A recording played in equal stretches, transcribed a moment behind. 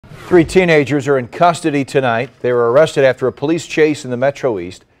Three teenagers are in custody tonight. They were arrested after a police chase in the Metro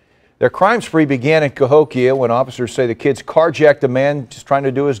East. Their crime spree began in Cahokia when officers say the kids carjacked a man just trying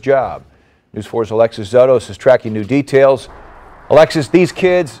to do his job. News 4's Alexis Zotos is tracking new details. Alexis, these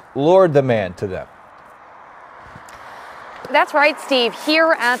kids lured the man to them. That's right, Steve.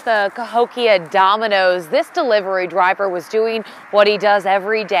 Here at the Cahokia Domino's, this delivery driver was doing what he does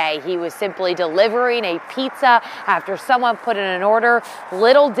every day. He was simply delivering a pizza after someone put in an order.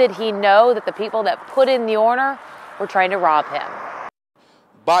 Little did he know that the people that put in the order were trying to rob him.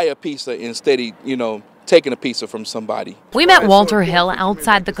 Buy a pizza instead of, taking a pizza from somebody. We met Walter Hill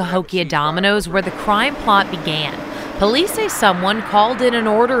outside the Cahokia Domino's where the crime plot began. Police say someone called in an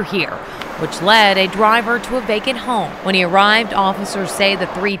order here, which led a driver to a vacant home. When he arrived, officers say the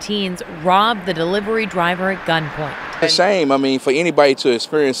three teens robbed the delivery driver at gunpoint. It's a shame, for anybody to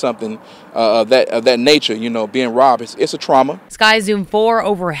experience something of that nature, being robbed, it's a trauma. Sky Zoom 4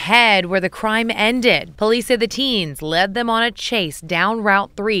 overhead where the crime ended. Police say the teens led them on a chase down Route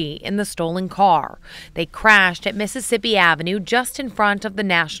 3 in the stolen car. They crashed at Mississippi Avenue just in front of the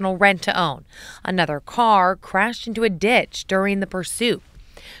National Rent-to-Own. Another car crashed into a ditch during the pursuit.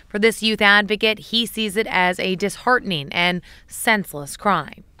 For this youth advocate, he sees it as a disheartening and senseless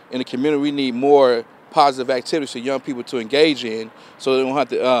crime. In the community, we need more positive activities for young people to engage in so they don't have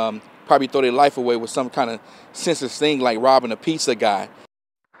to probably throw their life away with some kind of senseless thing like robbing a pizza guy.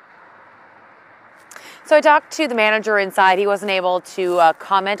 So I talked to the manager inside. He wasn't able to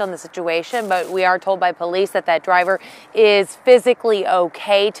comment on the situation, but we are told by police that that driver is physically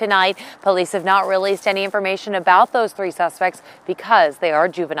okay tonight. Police have not released any information about those three suspects because they are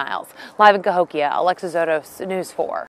juveniles. Live in Cahokia, Alexis Zotos, News 4.